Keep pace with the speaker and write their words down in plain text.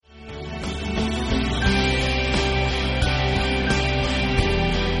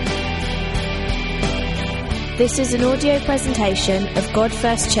This is an audio presentation of God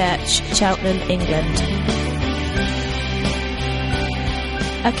First Church, Cheltenham, England.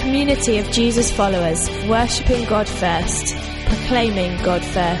 A community of Jesus followers, worshipping God first, proclaiming God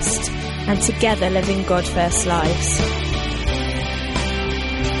first, and together living God first lives.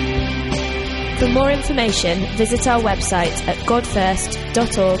 For more information, visit our website at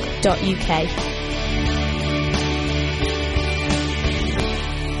godfirst.org.uk.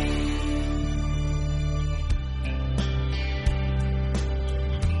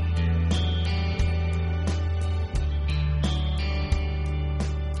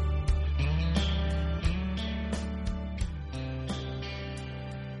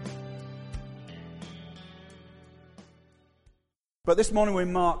 But this morning we're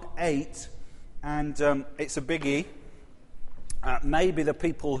in Mark 8, and it's a biggie. Maybe the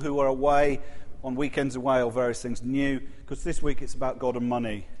people who are away on weekends away or various things knew, because this week it's about God and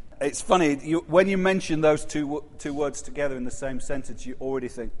money. It's funny, when you mention those two words together in the same sentence, you already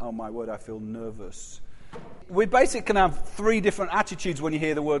think, oh my word, I feel nervous. We basically can have three different attitudes when you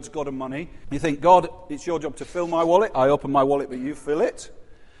hear the words God and money. You think, God, it's your job to fill my wallet. I open my wallet, but you fill it.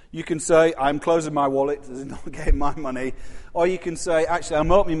 You can say, I'm closing my wallet, there's not getting my money. Or you can say, actually, I'm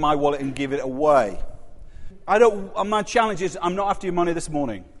opening my wallet and give it away. My challenge is, I'm not after your money this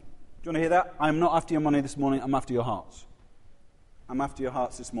morning. Do you want to hear that? I'm not after your money this morning, I'm after your hearts. I'm after your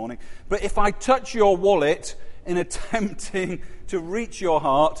hearts this morning. But if I touch your wallet in attempting to reach your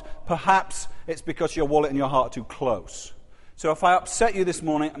heart, perhaps it's because your wallet and your heart are too close. So if I upset you this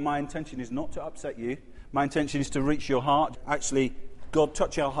morning, and my intention is not to upset you, my intention is to reach your heart, actually, God,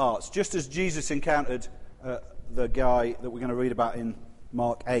 touch our hearts, just as Jesus encountered the guy that we're going to read about in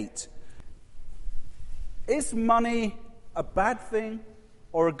Mark 8. Is money a bad thing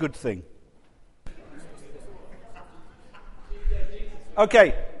or a good thing?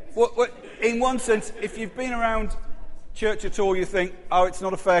 Okay, in one sense, if you've been around church at all, you think, oh, it's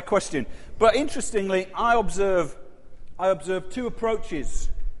not a fair question. But interestingly, I observe two approaches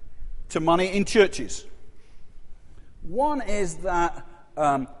to money in churches. One is that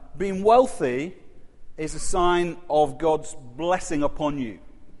being wealthy is a sign of God's blessing upon you.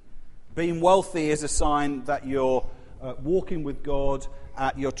 Being wealthy is a sign that you're walking with God,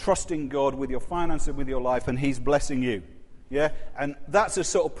 you're trusting God with your finances and with your life, and He's blessing you. Yeah, and that's a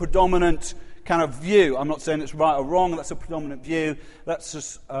sort of predominant kind of view. I'm not saying it's right or wrong. That's a predominant view. That's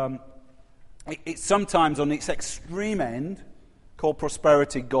just it's sometimes on its extreme end called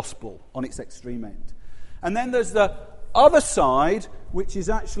prosperity gospel. On its extreme end. And then there's the other side, which is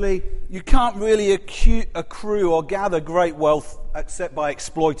actually you can't really accrue or gather great wealth except by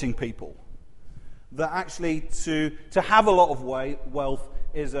exploiting people. That actually to have a lot of wealth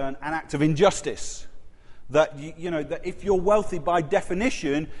is an act of injustice. That that if you're wealthy by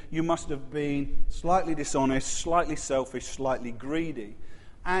definition, you must have been slightly dishonest, slightly selfish, slightly greedy.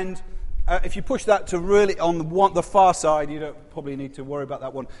 And if you push that to really on the far side, you don't probably need to worry about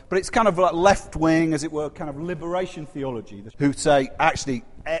that one. But it's kind of like left-wing, as it were, kind of liberation theology, who say, actually,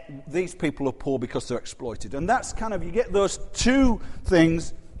 these people are poor because they're exploited. And that's kind of, you get those two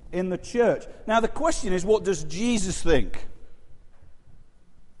things in the church. Now, the question is, what does Jesus think?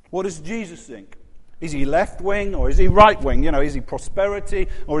 What does Jesus think? Is he left-wing or is he right-wing? Is he prosperity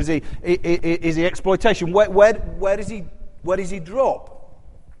or is he exploitation? Where does he drop?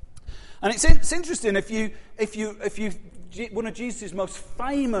 And it's interesting if you one of Jesus' most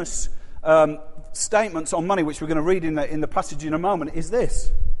famous statements on money, which we're going to read in the passage in a moment, is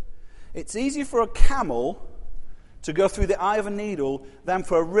this: it's easier for a camel to go through the eye of a needle than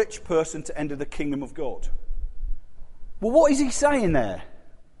for a rich person to enter the kingdom of God. Well, what is he saying there?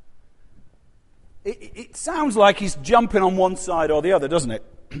 It sounds like he's jumping on one side or the other, doesn't it?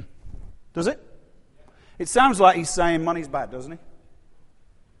 Does it? It sounds like he's saying money's bad, doesn't he?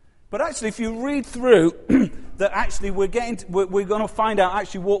 But actually, if you read through, that actually we're going to find out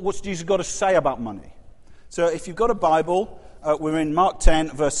actually what's Jesus got to say about money. So if you've got a Bible, we're in Mark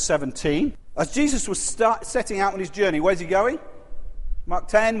 10, verse 17. As Jesus was setting out on his journey, where's he going? Mark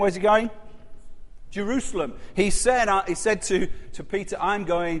 10, where's he going? Jerusalem. He said to Peter, I'm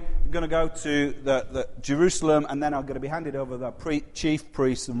going to go to the Jerusalem, and then I'm going to be handed over the chief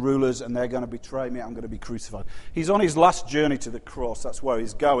priests and rulers, and they're going to betray me. I'm going to be crucified. He's on his last journey to the cross. That's where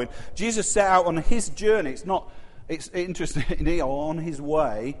he's going. Jesus set out on his journey. It's interesting. On his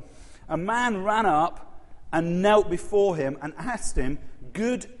way, a man ran up and knelt before him and asked him,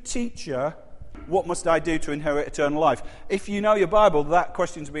 "Good teacher, what must I do to inherit eternal life? If you know your Bible, that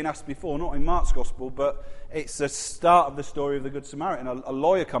question's been asked before, not in Mark's Gospel, but it's the start of the story of the Good Samaritan. A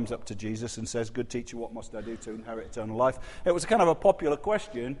lawyer comes up to Jesus and says, "Good teacher, what must I do to inherit eternal life?" It was kind of a popular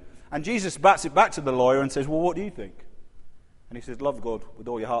question, and Jesus bats it back to the lawyer and says, "Well, what do you think?" And he says, "Love God with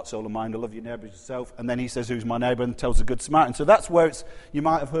all your heart, soul, and mind. Love your neighbour as yourself." And then he says, "Who's my neighbour?" and tells the Good Samaritan. So that's where you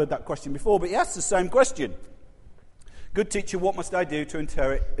might have heard that question before, but he asks the same question. "Good teacher, what must I do to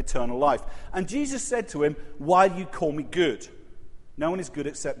inherit eternal life?" And Jesus said to him, "Why do you call me good? No one is good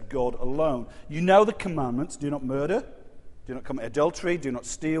except God alone. You know the commandments: do not murder, do not commit adultery, do not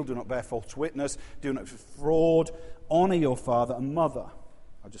steal, do not bear false witness, do not defraud, honour your father and mother."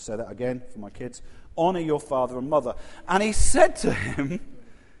 I'll just say that again for my kids. "Honour your father and mother." And he said to him,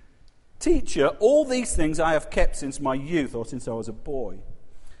 "Teacher, all these things I have kept since my youth," or since I was a boy.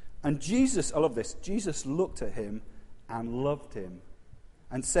 And Jesus, I love this, Jesus looked at him and loved him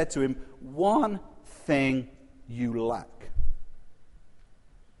and said to him, "One thing you lack.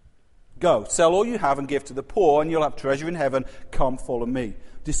 Go, sell all you have and give to the poor, and you'll have treasure in heaven. Come, follow me."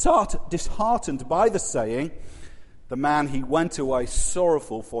 Disheartened by the saying, the man, he went away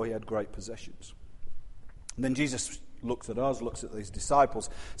sorrowful, for he had great possessions. And then Jesus looks at us, looks at these disciples.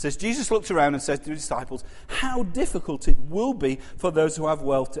 Says, Jesus looks around and says to the disciples, "How difficult it will be for those who have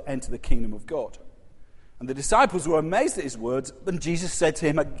wealth to enter the kingdom of God." And the disciples were amazed at his words, and Jesus said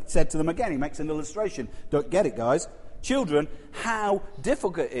to them again, he makes an illustration. Don't get it, guys. "Children, how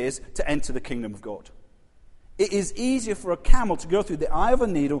difficult it is to enter the kingdom of God. It is easier for a camel to go through the eye of a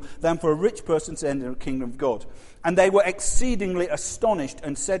needle than for a rich person to enter the kingdom of God." And they were exceedingly astonished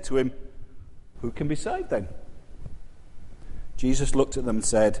and said to him, "Who can be saved then?" Jesus looked at them and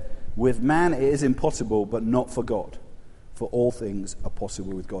said, "With man it is impossible, but not for God. For all things are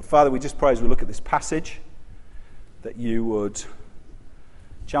possible with God." Father, we just pray as we look at this passage that you would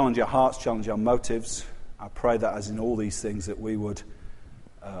challenge our hearts, challenge our motives. I pray that as in all these things that we would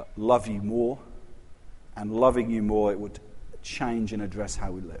love you more, and loving you more, it would change and address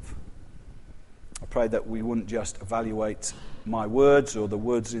how we live. I pray that we wouldn't just evaluate my words or the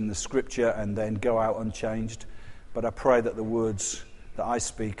words in the scripture and then go out unchanged, but I pray that the words that I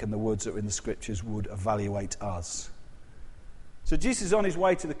speak and the words that are in the scriptures would evaluate us. So Jesus is on his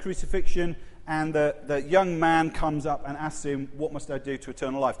way to the crucifixion, and the young man comes up and asks him, "What must I do to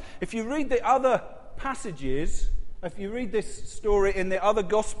eternal life?" If you read the other passages, if you read this story in the other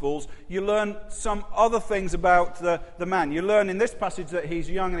Gospels, you learn some other things about the man. You learn in this passage that he's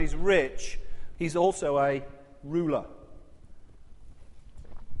young and he's rich. He's also a ruler.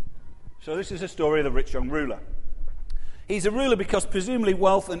 So this is a story of the rich young ruler. He's a ruler because presumably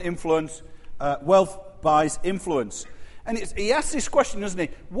wealth and influence, wealth buys influence. And he asks this question, doesn't he?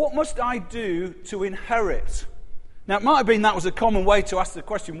 What must I do to inherit? Now, it might have been that was a common way to ask the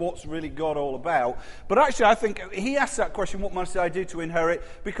question, what's really God all about? But actually, I think he asked that question, what must I do to inherit?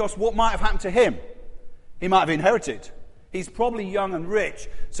 Because what might have happened to him? He might have inherited. He's probably young and rich.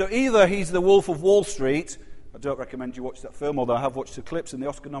 So either he's the Wolf of Wall Street. I don't recommend you watch that film, although I have watched the clips and the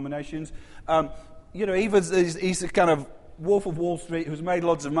Oscar nominations. He's the kind of Wolf of Wall Street who's made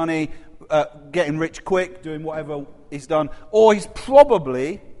lots of money, getting rich quick, doing whatever he's done. Or he's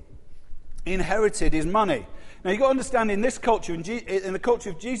probably inherited his money. Now, you've got to understand, in this culture, in the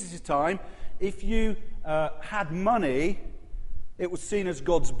culture of Jesus' time, if you had money, it was seen as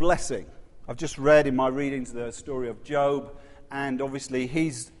God's blessing. I've just read in my readings the story of Job, and obviously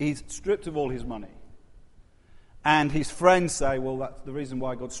he's stripped of all his money. And his friends say, well, that's the reason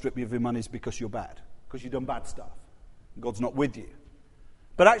why God stripped you of your money is because you're bad, because you've done bad stuff. God's not with you.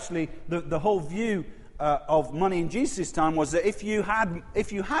 But actually, the whole view of money in Jesus' time was that if you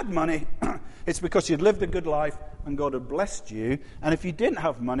had money, it's because you'd lived a good life and God had blessed you. And if you didn't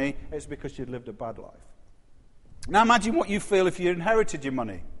have money, it's because you'd lived a bad life. Now imagine what you feel if you inherited your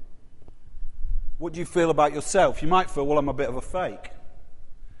money. What do you feel about yourself? You might feel, well, I'm a bit of a fake.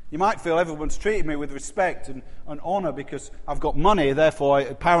 You might feel everyone's treated me with respect and honour because I've got money, therefore I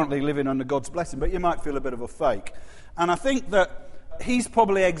apparently living under God's blessing. But you might feel a bit of a fake. And I think that he's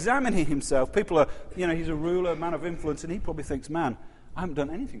probably examining himself. People are, he's a ruler, a man of influence, and he probably thinks, man, I haven't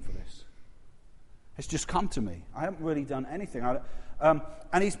done anything for this. It's just come to me. I haven't really done anything.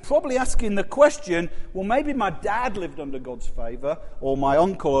 And he's probably asking the question, well, maybe my dad lived under God's favour, or my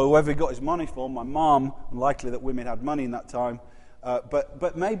uncle, or whoever he got his money from, my mum, unlikely that women had money in that time.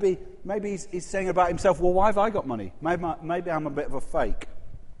 But maybe he's saying about himself, well, why have I got money? Maybe I'm a bit of a fake.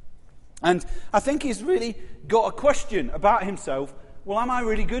 And I think he's really got a question about himself. Well, am I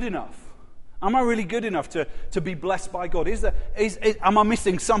really good enough? Am I really good enough to be blessed by God? Am I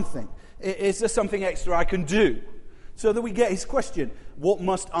missing something? Is there something extra I can do? So that we get his question, what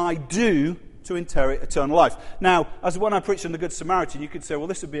must I do to inherit eternal life. Now, as when I preached on the Good Samaritan, you could say, well,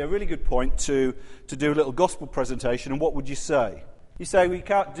 this would be a really good point to do a little gospel presentation, and what would you say? You say, well, you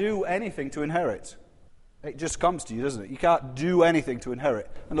can't do anything to inherit. It just comes to you, doesn't it? You can't do anything to inherit.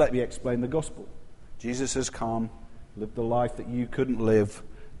 And let me explain the gospel. Jesus has come, lived the life that you couldn't live,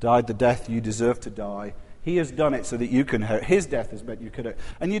 died the death you deserve to die. He has done it so that you can inherit. His death has meant you could inherit.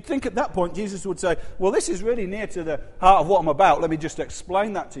 And you'd think at that point Jesus would say, well, this is really near to the heart of what I'm about. Let me just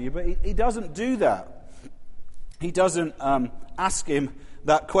explain that to you. But he doesn't do that. He doesn't ask him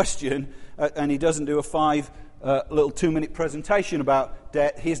that question, and he doesn't do a little 2-minute presentation about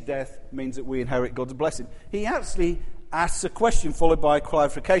death. His death means that we inherit God's blessing. He actually asks a question followed by a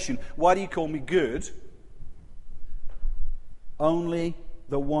clarification. Why do you call me good? Only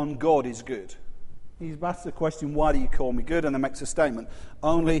the one God is good. He's asked the question, why do you call me good? And then makes a statement,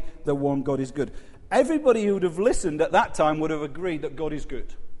 only the one God is good. Everybody who would have listened at that time would have agreed that God is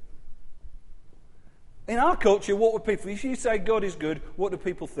good. In our culture, what would people, if you say God is good, what do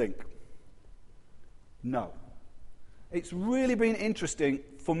people think? No. It's really been interesting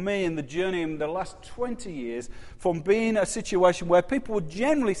for me in the journey in the last 20 years from being a situation where people would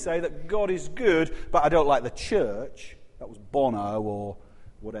generally say that God is good, but I don't like the church. That was Bono or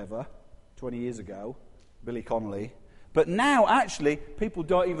whatever. 20 years ago, Billy Connolly. But now, actually, people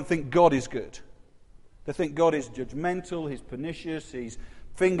don't even think God is good. They think God is judgmental, he's pernicious, he's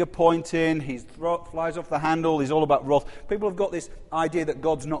finger-pointing, he's flies off the handle, he's all about wrath. People have got this idea that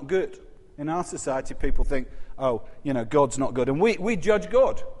God's not good. In our society, people think, oh, God's not good. And we judge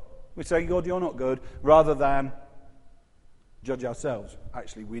God. We say, God, you're not good, rather than judge ourselves.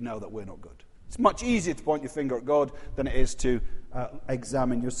 Actually, we know that we're not good. It's much easier to point your finger at God than it is to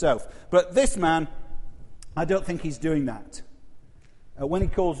examine yourself. But this man, I don't think he's doing that. When he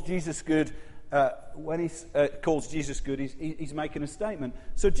calls Jesus good, he's making a statement.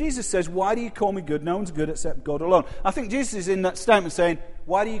 So Jesus says, why do you call me good? No one's good except God alone. I think Jesus is in that statement saying,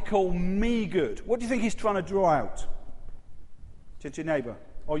 why do you call me good? What do you think he's trying to draw out? To your neighbour.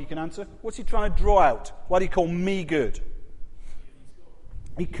 Or you can answer. What's he trying to draw out? Why do you call me good?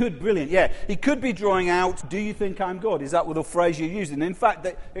 He could, brilliant, yeah. He could be drawing out, do you think I'm God? Is that the phrase you're using? In fact,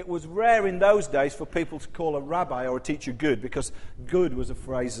 it was rare in those days for people to call a rabbi or a teacher good, because good was a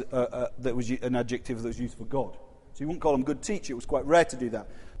phrase that was an adjective that was used for God. So you wouldn't call him good teacher. It was quite rare to do that.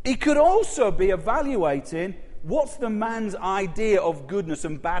 He could also be evaluating what's the man's idea of goodness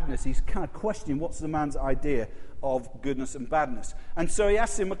and badness. He's kind of questioning what's the man's idea of goodness and badness. And so he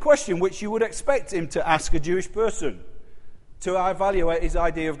asks him a question which you would expect him to ask a Jewish person, to evaluate his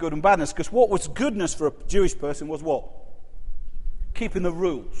idea of good and badness. Because what was goodness for a Jewish person was what? Keeping the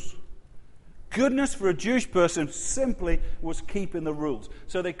rules. Goodness for a Jewish person simply was keeping the rules.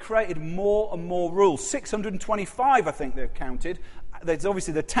 So they created more and more rules. 625, I think they've counted. There's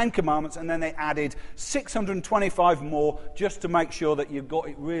obviously the 10 Commandments, and then they added 625 more just to make sure that you've got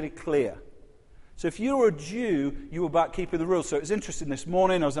it really clear. So if you were a Jew, you were about keeping the rules. So it was interesting this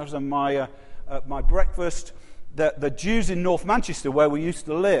morning, I was having my breakfast. The Jews in North Manchester, where we used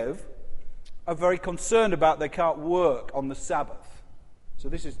to live, are very concerned about they can't work on the Sabbath. So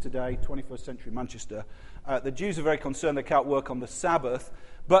this is today, 21st century Manchester. The Jews are very concerned they can't work on the Sabbath.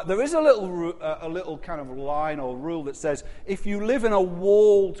 But there is a little kind of line or rule that says if you live in a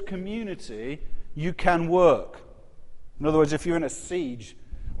walled community, you can work. In other words, if you're in a siege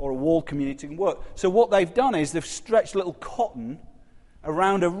or a walled community, you can work. So what they've done is they've stretched little cotton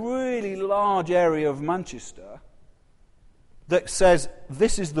around a really large area of Manchester that says,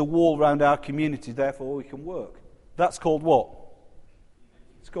 this is the wall around our community, therefore we can work. That's called what?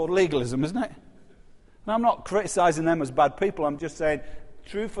 It's called legalism, isn't it? And I'm not criticising them as bad people, I'm just saying,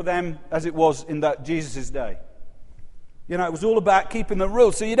 true for them as it was in that Jesus' day. It was all about keeping the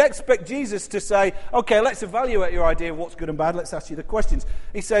rules. So you'd expect Jesus to say, okay, let's evaluate your idea of what's good and bad, let's ask you the questions.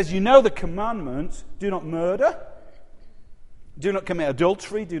 He says, you know the commandments, do not murder, do not commit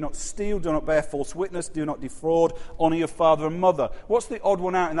adultery, do not steal, do not bear false witness, do not defraud, honour your father and mother. What's the odd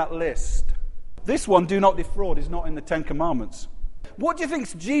one out in that list? This one, do not defraud, is not in the 10 Commandments. What do you think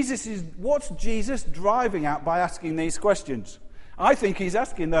what's Jesus driving at by asking these questions? I think he's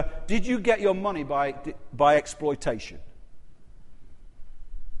asking did you get your money by exploitation?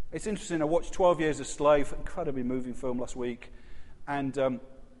 It's interesting, I watched 12 Years a Slave, incredibly moving film last week, and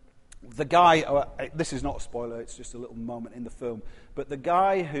the guy, this is not a spoiler, it's just a little moment in the film, but the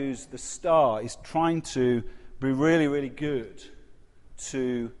guy who's the star is trying to be really, really good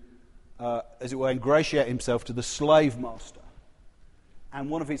to, as it were, ingratiate himself to the slave master. And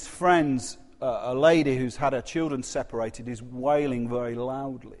one of his friends, a lady who's had her children separated, is wailing very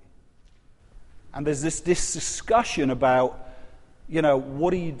loudly. And there's this discussion about,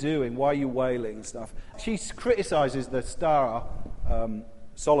 what are you doing? Why are you wailing and stuff? She criticizes the star,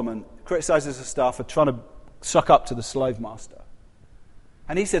 Solomon, criticizes the star for trying to suck up to the slave master.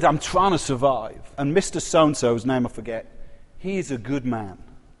 And he said, I'm trying to survive. And Mr. So-and-so, whose name I forget, he is a good man.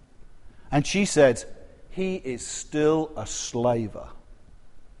 And she said, he is still a slaver.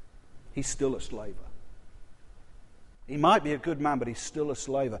 He's still a slaver. He might be a good man, but he's still a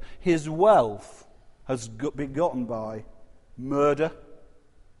slaver. His wealth has been gotten by murder.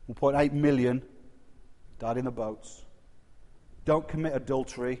 1.8 million died in the boats. Don't commit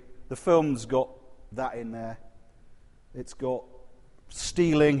adultery. The film's got that in there. It's got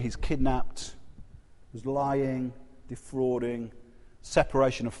stealing, he's kidnapped, he's lying, defrauding,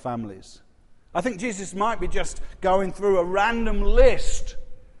 separation of families. I think Jesus might be just going through a random list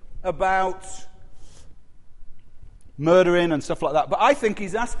about murdering and stuff like that. But I think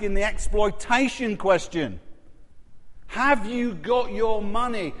he's asking the exploitation question. Have you got your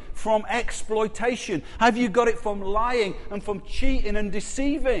money from exploitation? Have you got it from lying and from cheating and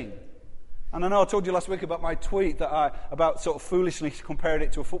deceiving? And I know I told you last week about my tweet about sort of foolishly comparing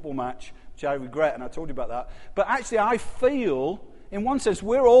it to a football match, which I regret, and I told you about that. But actually I feel, in one sense,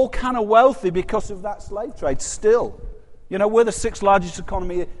 we're all kind of wealthy because of that slave trade still. We're the 6th largest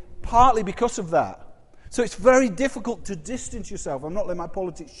economy partly because of that. So it's very difficult to distance yourself. I'm not letting my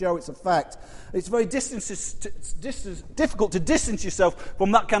politics show, it's a fact. It's very difficult to distance yourself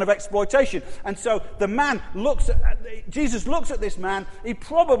from that kind of exploitation. And so Jesus looks at this man. He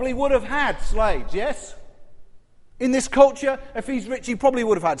probably would have had slaves, yes? In this culture, if he's rich, he probably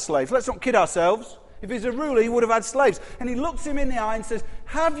would have had slaves. Let's not kid ourselves. If he's a ruler, he would have had slaves. And he looks him in the eye and says,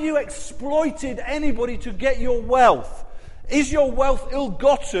 have you exploited anybody to get your wealth? Is your wealth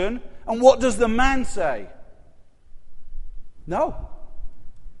ill-gotten? And what does the man say? No.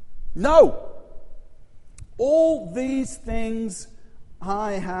 No. All these things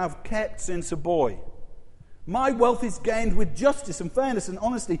I have kept since a boy. My wealth is gained with justice and fairness and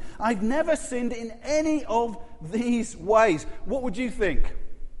honesty. I've never sinned in any of these ways. What would you think?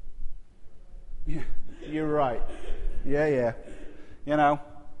 You're right. Yeah.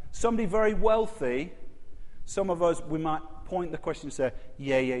 Somebody very wealthy, some of us, we might point the question and say,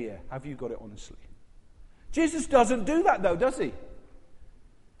 yeah. Have you got it honestly? Jesus doesn't do that though, does he?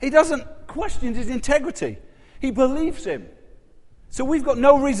 He doesn't question his integrity. He believes him. So we've got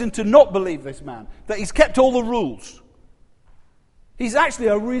no reason to not believe this man, that he's kept all the rules. He's actually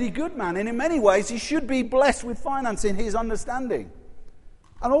a really good man, and in many ways he should be blessed with finance in his understanding.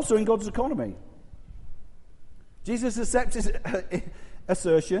 And also in God's economy. Jesus accepts his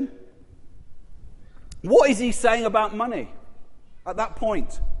assertion. What is he saying about money? At that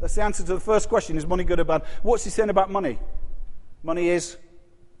point, that's the answer to the first question. Is money good or bad? What's he saying about money? Money is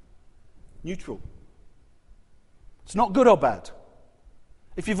neutral. It's not good or bad.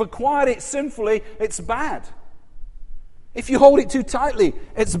 If you've acquired it sinfully, it's bad. If you hold it too tightly,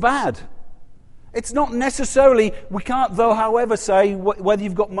 it's bad. It's not necessarily, we can't though, however, say whether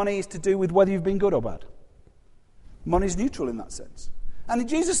you've got money is to do with whether you've been good or bad. Money's neutral in that sense. And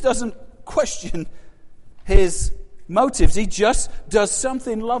Jesus doesn't question his motives. He just does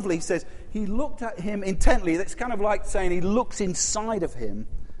something lovely. He says he looked at him intently. That's kind of like saying he looks inside of him,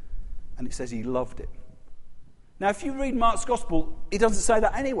 and it says he loved it. Now, if you read Mark's Gospel, he doesn't say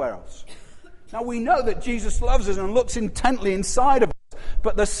that anywhere else. Now, we know that Jesus loves us and looks intently inside of us,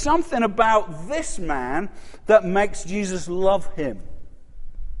 but there's something about this man that makes Jesus love him.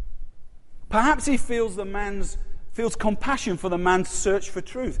 Perhaps he feels compassion for the man's search for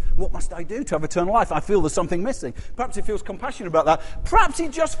truth. What must I do to have eternal life? I feel there's something missing. Perhaps he feels compassion about that. Perhaps he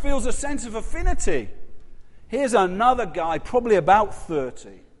just feels a sense of affinity. Here's another guy, probably about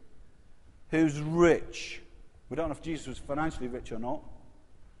 30, who's rich. We don't know if Jesus was financially rich or not.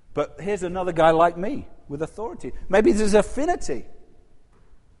 But here's another guy like me with authority. Maybe there's affinity.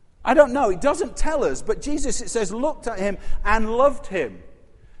 I don't know. It doesn't tell us. But Jesus, it says, looked at him and loved him.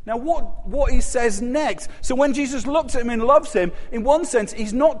 Now, what he says next, so when Jesus looks at him and loves him, in one sense,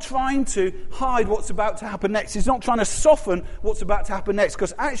 he's not trying to hide what's about to happen next. He's not trying to soften what's about to happen next,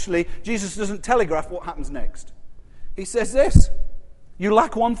 because actually, Jesus doesn't telegraph what happens next. He says this, you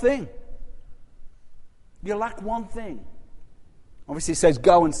lack one thing. You lack one thing. Obviously, he says,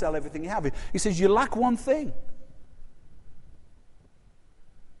 go and sell everything you have. He says, you lack one thing.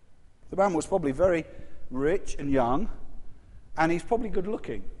 The man was probably very rich and young, and he's probably good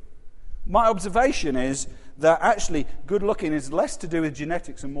looking. My observation is that actually good looking is less to do with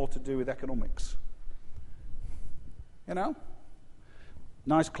genetics and more to do with economics.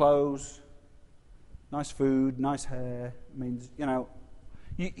 Nice clothes, nice food, nice hair, means,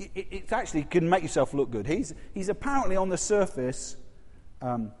 it actually can make yourself look good. He's apparently on the surface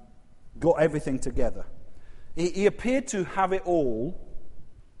got everything together. He appeared to have it all,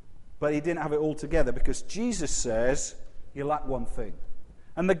 but he didn't have it all together, because Jesus says, you lack one thing.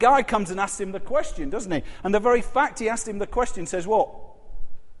 And the guy comes and asks him the question, doesn't he? And the very fact he asked him the question says what?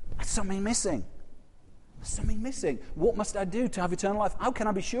 There's something missing. There's something missing. What must I do to have eternal life? How can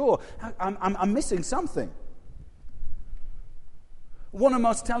I be sure? I'm missing something. One of the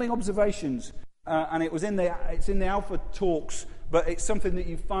most telling observations, and it's in the Alpha Talks, but it's something that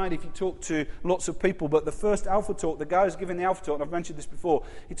you find if you talk to lots of people. But the first Alpha Talk, the guy who's giving the Alpha Talk, and I've mentioned this before,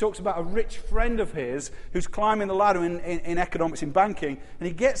 he talks about a rich friend of his who's climbing the ladder in economics, in banking, and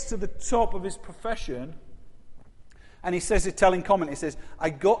he gets to the top of his profession, and he says, telling comment, he says, I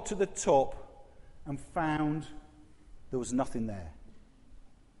got to the top and found there was nothing there.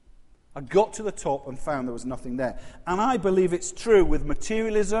 I got to the top and found there was nothing there. And I believe it's true with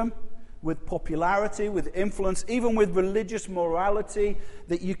materialism, with popularity, with influence, even with religious morality,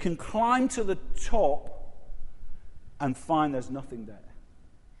 that you can climb to the top and find there's nothing there.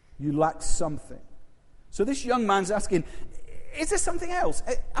 You lack something. So this young man's asking, is there something else?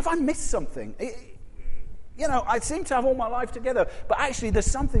 Have I missed something? I seem to have all my life together, but actually there's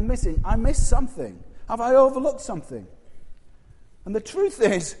something missing. I missed something. Have I overlooked something? And the truth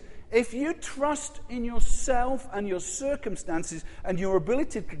is, if you trust in yourself and your circumstances and your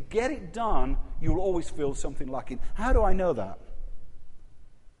ability to get it done, you'll always feel something lacking. How do I know that?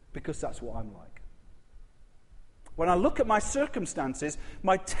 Because that's what I'm like. When I look at my circumstances,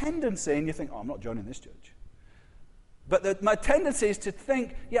 my tendency, and you think, I'm not joining this church. But my tendency is to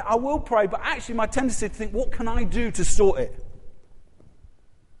think, yeah, I will pray, but actually my tendency is to think, what can I do to sort it?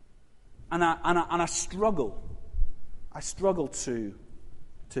 And I struggle. I struggle to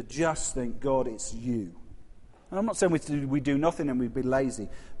just think, God, it's you. And I'm not saying we do nothing and we'd be lazy.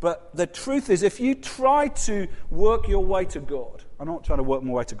 But the truth is, if you try to work your way to God, I'm not trying to work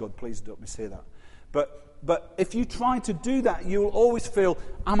my way to God, please don't mishear that. But if you try to do that, you'll always feel,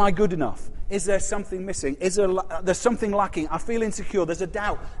 am I good enough? Is there something missing? There's something lacking? I feel insecure. There's a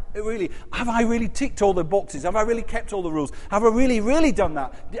doubt. Have I really ticked all the boxes? Have I really kept all the rules? Have I really done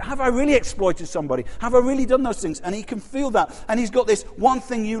that? Have I really exploited somebody? Have I really done those things? And he can feel that. And he's got this one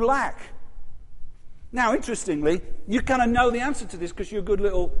thing you lack. Now, interestingly, you kind of know the answer to this because you're good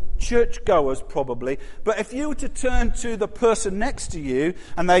little churchgoers, probably. But if you were to turn to the person next to you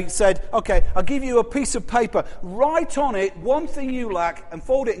and they said, okay, I'll give you a piece of paper, write on it one thing you lack and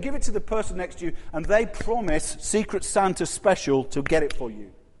fold it and give it to the person next to you, and they promise Secret Santa special to get it for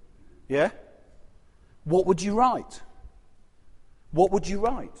you. Yeah? What would you write? What would you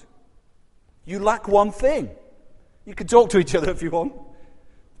write? You lack one thing. You can talk to each other if you want.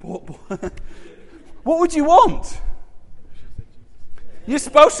 What would you want? You're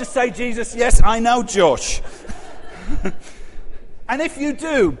supposed to say Jesus. Yes, I know, Josh. And if you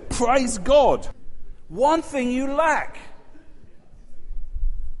do, praise God. One thing you lack.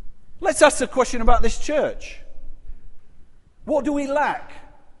 Let's ask a question about this church. What do we lack?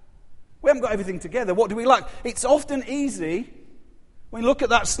 We haven't got everything together. What do we lack? It's often easy, when we look at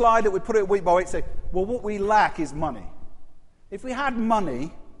that slide that we put it week by week, say, well, what we lack is money. If we had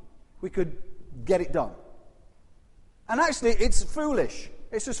money, we could get it done. And actually, it's foolish.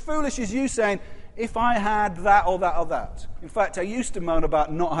 It's as foolish as you saying, if I had that or that or that. In fact, I used to moan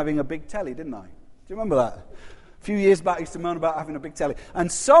about not having a big telly, didn't I? Do you remember that? A few years back, I used to moan about having a big telly.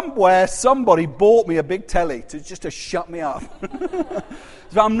 And somewhere, somebody bought me a big telly to shut me up.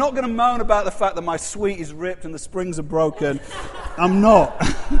 So I'm not going to moan about the fact that my suite is ripped and the springs are broken. I'm not.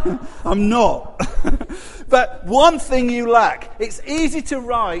 I'm not. But one thing you lack. It's easy to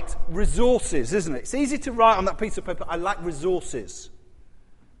write resources, isn't it? It's easy to write on that piece of paper, I lack resources.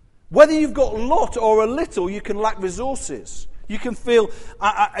 Whether you've got a lot or a little, you can lack resources. You can feel,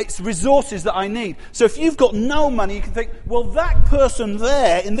 it's resources that I need. So if you've got no money, you can think, well, that person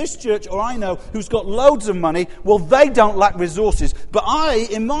there in this church, or I know, who's got loads of money, well, they don't lack resources. But I,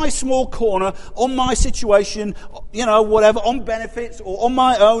 in my small corner, on my situation, whatever, on benefits or on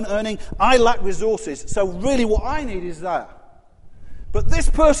my own earning, I lack resources. So really what I need is that. But this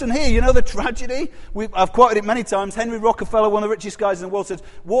person here, the tragedy? I've quoted it many times. Henry Rockefeller, one of the richest guys in the world, says,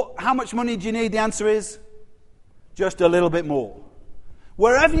 how much money do you need? The answer is, just a little bit more.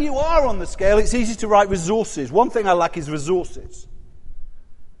 Wherever you are on the scale, it's easy to write resources. One thing I lack is resources.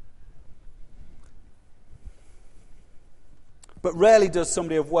 But rarely does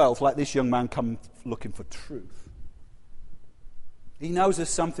somebody of wealth, like this young man, come looking for truth. He knows there's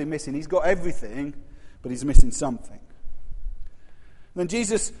something missing. He's got everything, but he's missing something. Then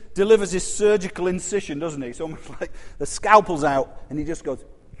Jesus delivers his surgical incision, doesn't he? It's almost like the scalpel's out, and he just goes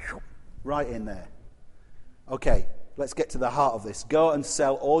right in there. Okay, let's get to the heart of this. Go and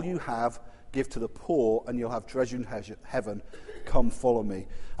sell all you have, give to the poor, and you'll have treasure in heaven. Come, follow me.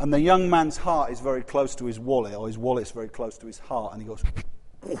 And the young man's heart is very close to his wallet, or his wallet's very close to his heart, and he goes,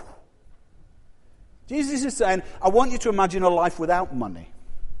 oof. Jesus is saying, I want you to imagine a life without money.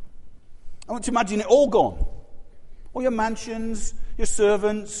 I want you to imagine it all gone. All your mansions, your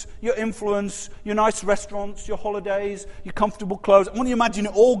servants, your influence, your nice restaurants, your holidays, your comfortable clothes. I want you to imagine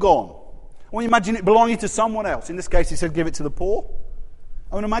it all gone. I want you to imagine it belonging to someone else. In this case, he said, give it to the poor.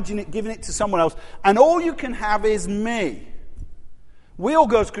 I want to imagine it giving it to someone else. And all you can have is me. We all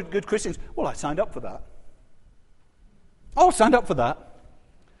go as good Christians. Well, I signed up for that. Oh, I signed up for that.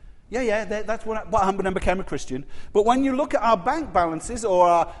 Yeah, that's what happened when I became a Christian. But when you look at our bank balances or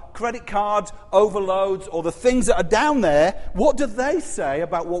our credit cards overloads or the things that are down there, what do they say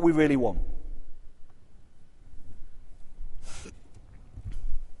about what we really want?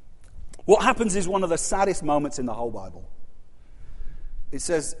 What happens is one of the saddest moments in the whole Bible. It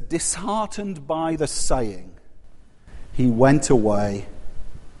says, disheartened by the saying, he went away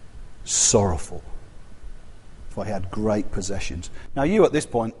sorrowful, for he had great possessions. Now you at this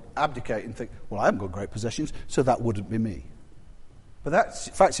point abdicate and think, well, I haven't got great possessions, so that wouldn't be me. But that's,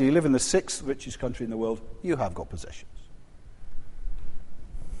 in fact, you live in the 6th richest country in the world, you have got possessions.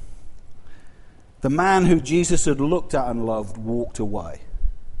 The man who Jesus had looked at and loved walked away.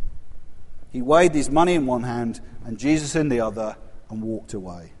 He weighed his money in one hand and Jesus in the other and walked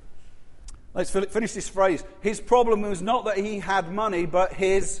away. Let's finish this phrase. His problem was not that he had money, but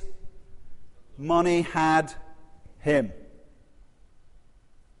his money had him.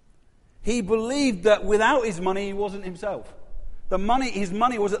 He believed that without his money, he wasn't himself. His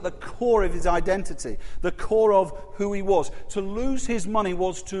money was at the core of his identity, the core of who he was. To lose his money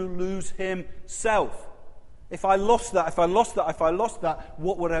was to lose himself. If I lost that,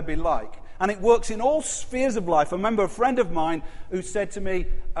 what would I be like? And it works in all spheres of life. I remember a friend of mine who said to me,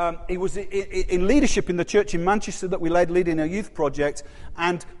 he was in leadership in the church in Manchester that we led leading a youth project.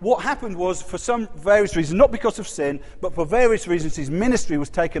 And what happened was, for some various reasons, not because of sin, but for various reasons, his ministry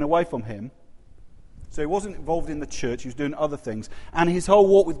was taken away from him. So he wasn't involved in the church, he was doing other things. And his whole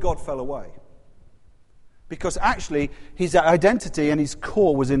walk with God fell away. Because actually, his identity and his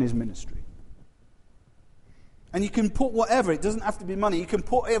core was in his ministry. And you can put whatever, it doesn't have to be money, you can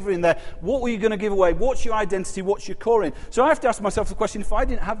put whatever in there. What were you going to give away? What's your identity? What's your core in? So I have to ask myself the question, if I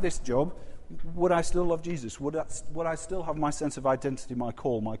didn't have this job, would I still love Jesus? Would I still have my sense of identity, my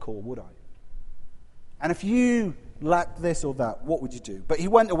core, would I? And if you lacked this or that, what would you do? But he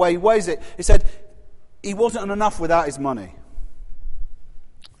went away, he weighs it. He said he wasn't enough without his money.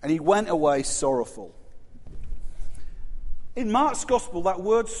 And he went away sorrowful. In Mark's Gospel, that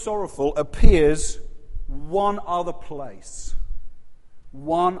word sorrowful appears one other place.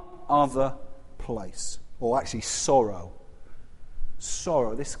 One other place. Or actually sorrow.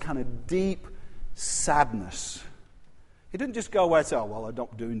 Sorrow, this kind of deep sadness. He didn't just go away and say, oh, well,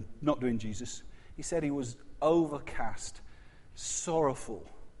 I'm not doing Jesus. He said he was overcast, sorrowful,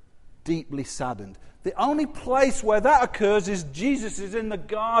 deeply saddened. The only place where that occurs is Jesus is in the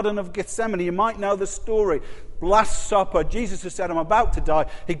Garden of Gethsemane. You might know the story. Last Supper, Jesus has said, I'm about to die.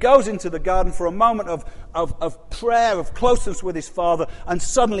 He goes into the garden for a moment of prayer, of closeness with his Father, and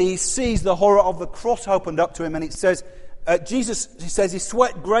suddenly he sees the horror of the cross opened up to him, and it says, he says, he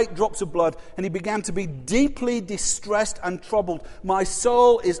sweat great drops of blood, and he began to be deeply distressed and troubled. My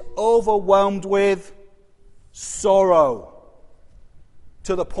soul is overwhelmed with sorrow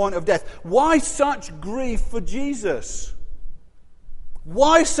to the point of death. Why such grief for Jesus?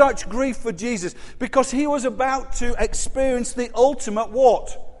 Why such grief for Jesus? Because he was about to experience the ultimate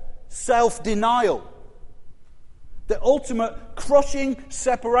what? Self-denial. The ultimate crushing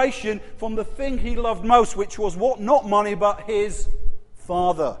separation from the thing he loved most, which was what? Not money, but his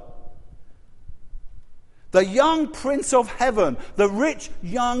Father. The young Prince of Heaven, the rich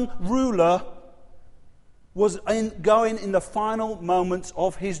young ruler, was going in the final moments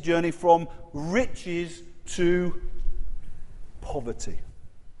of his journey from riches to poverty.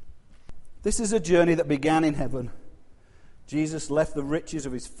 This is a journey that began in heaven. Jesus left the riches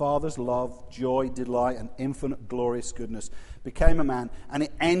of his Father's love, joy, delight, and infinite glorious goodness, became a man, and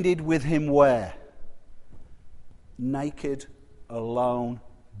it ended with him where? Naked, alone,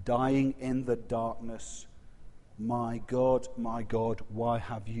 dying in the darkness. My God, why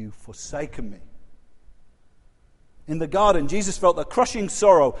have you forsaken me? In the garden, Jesus felt the crushing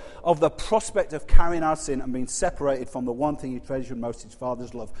sorrow of the prospect of carrying our sin and being separated from the one thing he treasured most, his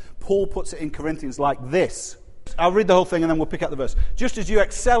Father's love. Paul puts it in Corinthians like this. I'll read the whole thing and then we'll pick up the verse. Just as you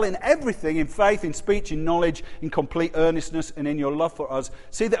excel in everything, in faith, in speech, in knowledge, in complete earnestness, and in your love for us,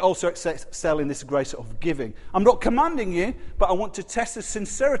 see that also excel in this grace of giving. I'm not commanding you, but I want to test the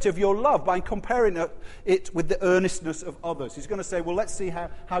sincerity of your love by comparing it with the earnestness of others. He's going to say, well, let's see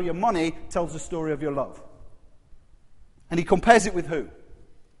how your money tells the story of your love. And he compares it with who?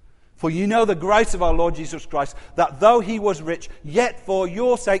 For you know the grace of our Lord Jesus Christ, that though he was rich, yet for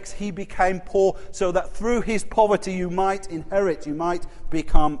your sakes he became poor, so that through his poverty you might inherit, you might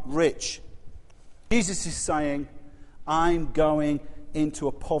become rich. Jesus is saying, I'm going into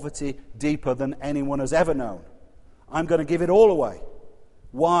a poverty deeper than anyone has ever known. I'm going to give it all away.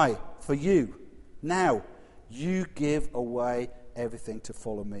 Why? For you. Now, you give away everything to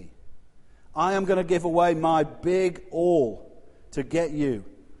follow me. I am going to give away my big all to get you.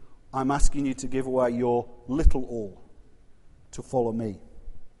 I'm asking you to give away your little all to follow me.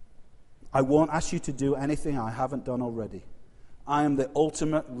 I won't ask you to do anything I haven't done already. I am the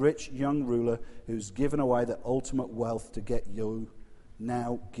ultimate rich young ruler who's given away the ultimate wealth to get you.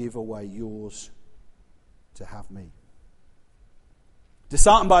 Now give away yours to have me.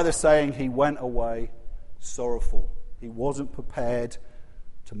 Disheartened by the saying, he went away sorrowful. He wasn't prepared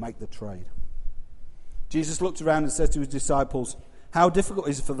to make the trade. Jesus looked around and said to his disciples, how difficult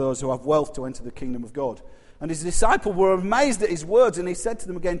is it for those who have wealth to enter the kingdom of God? And his disciples were amazed at his words, and he said to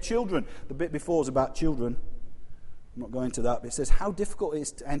them again, children. The bit before is about children. I'm not going to that, but it says how difficult it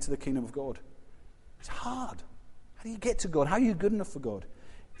is to enter the kingdom of God. It's hard. How do you get to God? How are you good enough for God?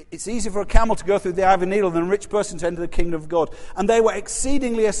 It's easier for a camel to go through the eye of a needle than a rich person to enter the kingdom of God. And they were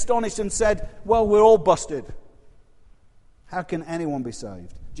exceedingly astonished and said, well, we're all busted. How can anyone be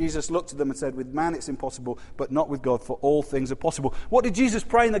saved? Jesus looked at them and said, with man it's impossible, but not with God, for all things are possible. What did Jesus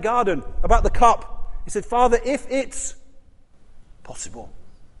pray in the garden about the cup? He said, Father, if it's possible,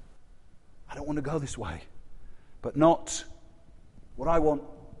 I don't want to go this way, but not what I want,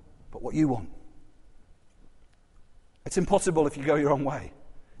 but what you want. It's impossible if you go your own way.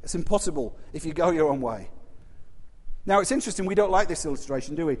 It's impossible if you go your own way. Now, it's interesting, we don't like this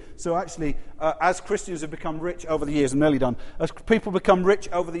illustration, do we? So actually, as Christians have become rich over the years, I'm nearly done, as people become rich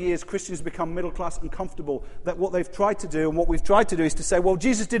over the years, Christians become middle class and comfortable, that what they've tried to do and what we've tried to do is to say, well,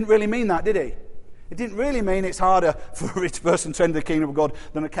 Jesus didn't really mean that, did he? It didn't really mean it's harder for a rich person to enter the kingdom of God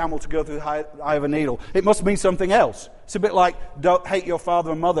than a camel to go through the eye of a needle. It must mean something else. It's a bit like, don't hate your father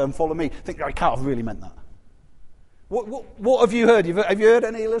and mother and follow me. Think, I can't have really meant that. What have you heard? Have you heard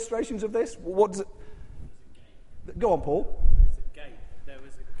any illustrations of this? What does it... Go on, Paul. There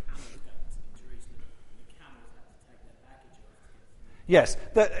was a camel gate in Jerusalem. The camels had to take their baggage off.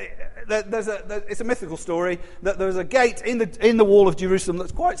 Yes, it's a mythical story that there was a gate in the wall of Jerusalem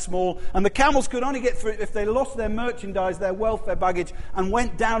that's quite small, and the camels could only get through if they lost their merchandise, their wealth, their baggage, and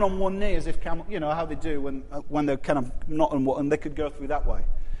went down on one knee as if camel, you know how they do when they're kind of not on what, and they could go through that way.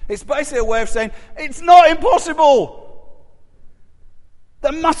 It's basically a way of saying it's not impossible.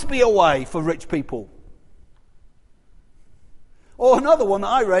 There must be a way for rich people. Or another one that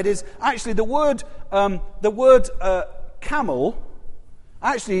I read is actually the word camel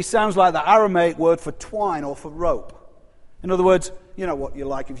actually sounds like the Aramaic word for twine or for rope. In other words, you know what you're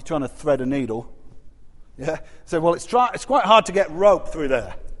like if you're trying to thread a needle. Yeah. So well, it's quite hard to get rope through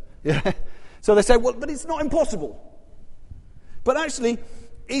there. Yeah. So they say, well, but it's not impossible. But actually,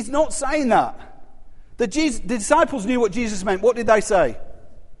 he's not saying that. The disciples knew what Jesus meant. What did they say?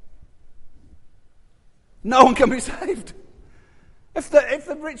 No one can be saved. If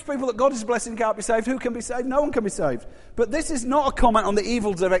the rich people that God is blessing can't be saved, who can be saved? No one can be saved. But this is not a comment on the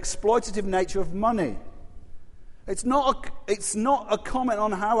evils of exploitative nature of money. It's not a comment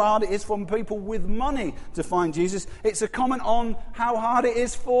on how hard it is for people with money to find Jesus. It's a comment on how hard it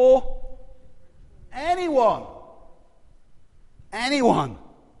is for anyone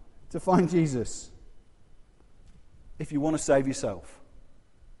to find Jesus. If you want to save yourself,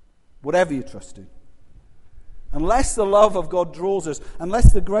 whatever you trust in. Unless the love of God draws us,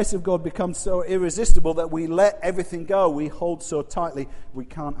 unless the grace of God becomes so irresistible that we let everything go, we hold so tightly, we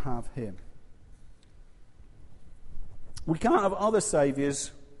can't have him. We can't have other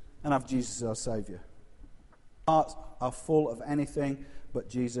saviours and have Jesus as our saviour. Hearts are full of anything but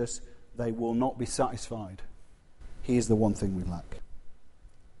Jesus. They will not be satisfied. He is the one thing we lack.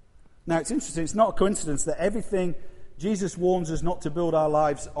 Now it's interesting, it's not a coincidence that everything Jesus warns us not to build our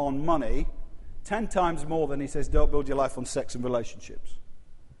lives on money, 10 times more than he says don't build your life on sex and relationships.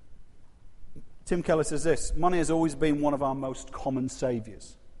 Tim Keller says this: money has always been one of our most common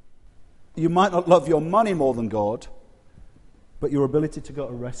saviours. You might not love your money more than God, but your ability to go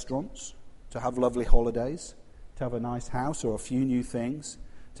to restaurants, to have lovely holidays, to have a nice house or a few new things,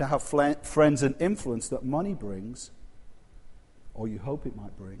 to have friends and influence that money brings, or you hope it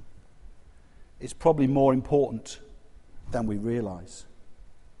might bring, is probably more important than we realize.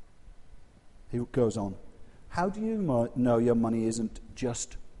 He goes on, how do you know your money isn't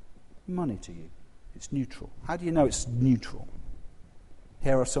just money to you? It's neutral. How do you know it's neutral?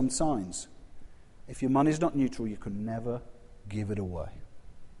 Here are some signs. If your money is not neutral, you can never give it away.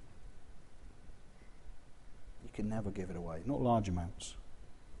 You can never give it away. Not large amounts.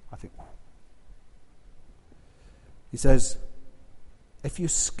 I think. He says, if you're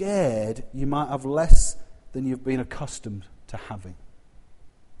scared, you might have less than you've been accustomed to having.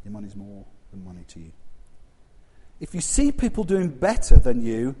 Your money's more than money to you. If you see people doing better than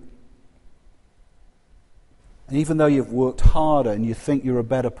you, and even though you've worked harder and you think you're a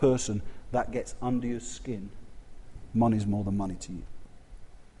better person, that gets under your skin, money's more than money to you.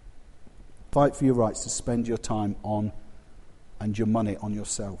 Fight for your rights to spend your time on and your money on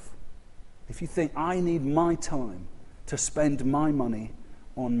yourself. If you think, I need my time to spend my money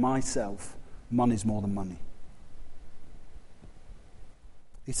on myself, money's more than money.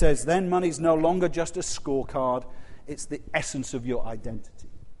 He says, then money's no longer just a scorecard, it's the essence of your identity.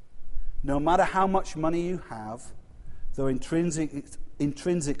 No matter how much money you have, though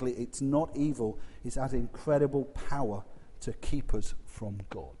intrinsically it's not evil, it has incredible power to keep us from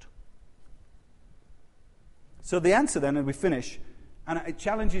God. So the answer then, and we finish, and it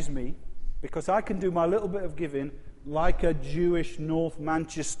challenges me, because I can do my little bit of giving like a Jewish North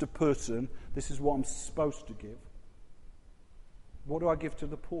Manchester person. This is what I'm supposed to give. What do I give to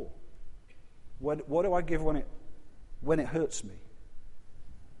the poor? What do I give when it hurts me?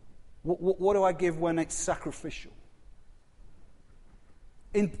 What do I give when it's sacrificial?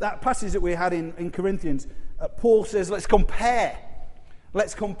 In that passage that we had in Corinthians, Paul says, let's compare.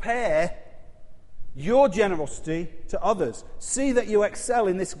 Let's compare your generosity to others. See that you excel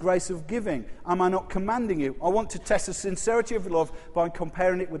in this grace of giving. Am I not commanding you? I want to test the sincerity of your love by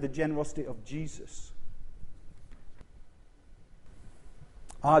comparing it with the generosity of Jesus.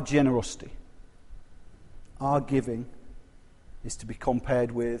 Our generosity, our giving, is to be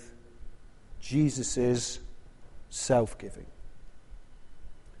compared with Jesus' self-giving.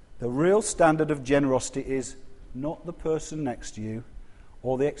 The real standard of generosity is not the person next to you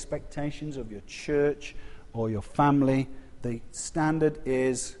or the expectations of your church or your family. The standard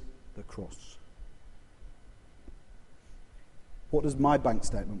is the cross. What does my bank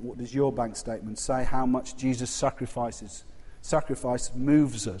statement, what does your bank statement say how much Jesus' sacrifice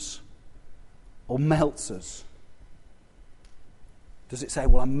moves us or melts us? Does it say,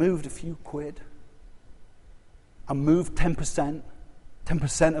 well, I moved a few quid? I moved 10%.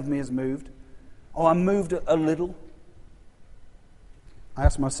 10% of me has moved. Oh, I moved a little. I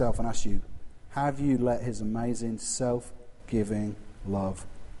ask myself and ask you, have you let his amazing self-giving love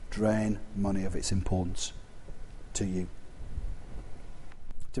drain money of its importance to you?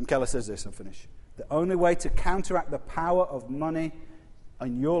 Tim Keller says this, I'll finish. The only way to counteract the power of money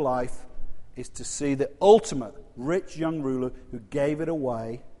in your life is to see the ultimate rich young ruler who gave it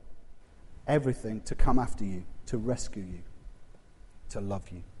away, everything, to come after you, to rescue you, to love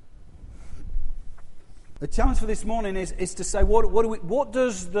you. The challenge for this morning is to say, what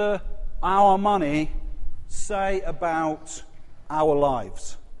does our money say about our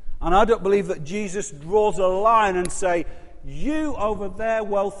lives? And I don't believe that Jesus draws a line and say, you over there,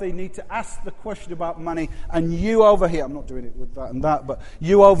 wealthy, need to ask the question about money, and you over here, I'm not doing it with that and that, but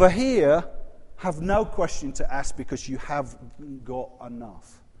you over here have no question to ask because you have got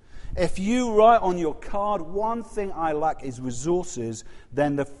enough. If you write on your card, one thing I lack is resources,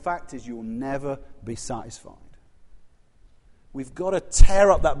 then the fact is you'll never be satisfied. We've got to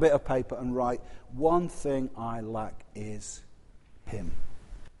tear up that bit of paper and write, one thing I lack is him.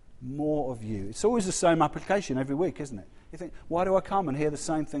 More of you. It's always the same application every week, isn't it? You think, why do I come and hear the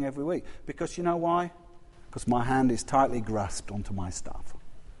same thing every week? Because you know why? Because my hand is tightly grasped onto my staff.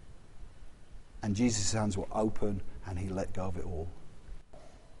 And Jesus' hands were open and he let go of it all.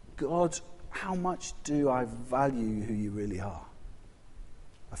 God, how much do I value who you really are?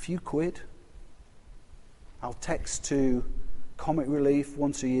 A few quid? I'll text to Comic Relief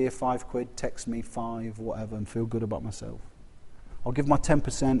once a year, 5 quid, text me 5, whatever, and feel good about myself. I'll give my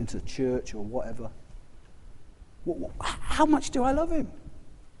 10% into the church or whatever. How much do I love him?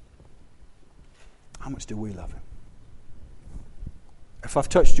 How much do we love him? If I've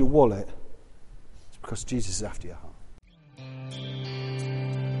touched your wallet, it's because Jesus is after your heart.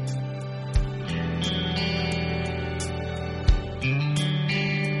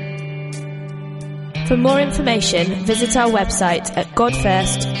 For more information, visit our website at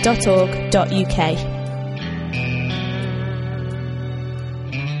godfirst.org.uk.